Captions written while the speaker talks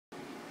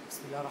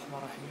بسم الله الرحمن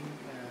الرحيم.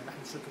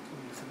 نحن شركة أم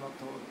للخدمات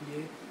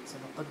الطوئية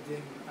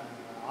سنقدم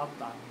عرض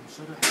عن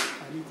شرح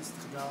آلية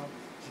استخدام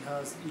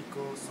جهاز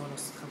إيكو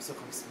سونوس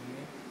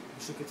 5500 من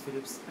شركة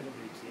فيليبس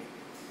الأمريكية.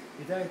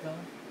 بداية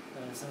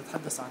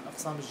سنتحدث عن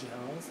أقسام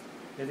الجهاز.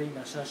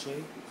 لدينا شاشة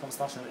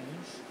 15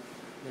 إنش،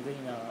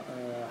 لدينا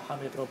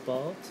حامل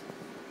بروبات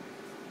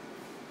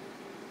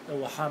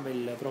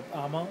وحامل بروب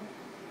أعمى،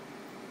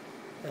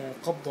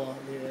 قبضة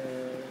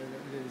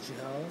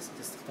للجهاز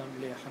لاستخدام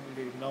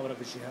للمناورة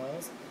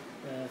بالجهاز،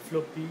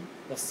 فلوبي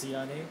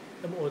للصيانة،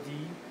 MOD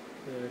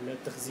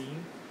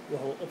للتخزين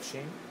وهو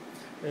اوبشن،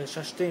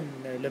 شاشتين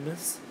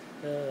لمس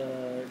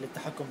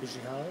للتحكم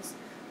بالجهاز،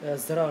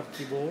 زرار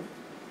كيبورد،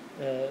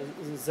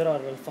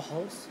 زرار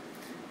الفحص،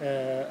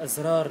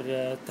 أزرار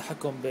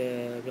التحكم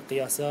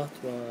بقياسات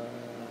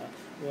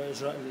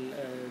وإجراء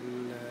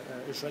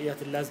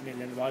الإجراءات اللازمة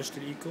لمعالجة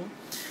الإيكو،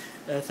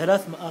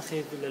 3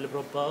 مآخذ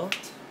للبروبات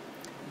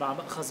مع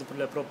مأخذ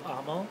للبروب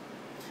أعمى،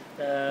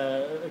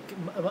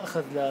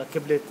 مأخذ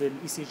لكبلة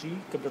الECG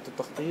كبلة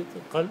التخطيط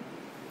القلب،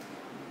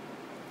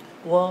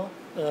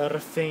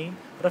 ورفين.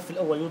 الرف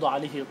الأول يوضع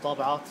عليه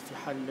الطابعات في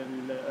حال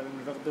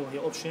الرغبة وهي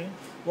اوبشن،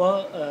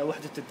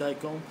 ووحدة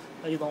الدايكوم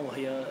أيضا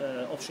وهي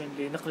اوبشن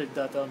لنقل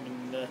الداتا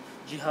من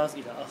جهاز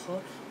إلى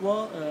آخر،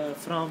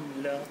 وفرام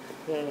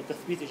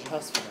لتثبيت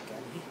الجهاز في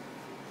مكانه.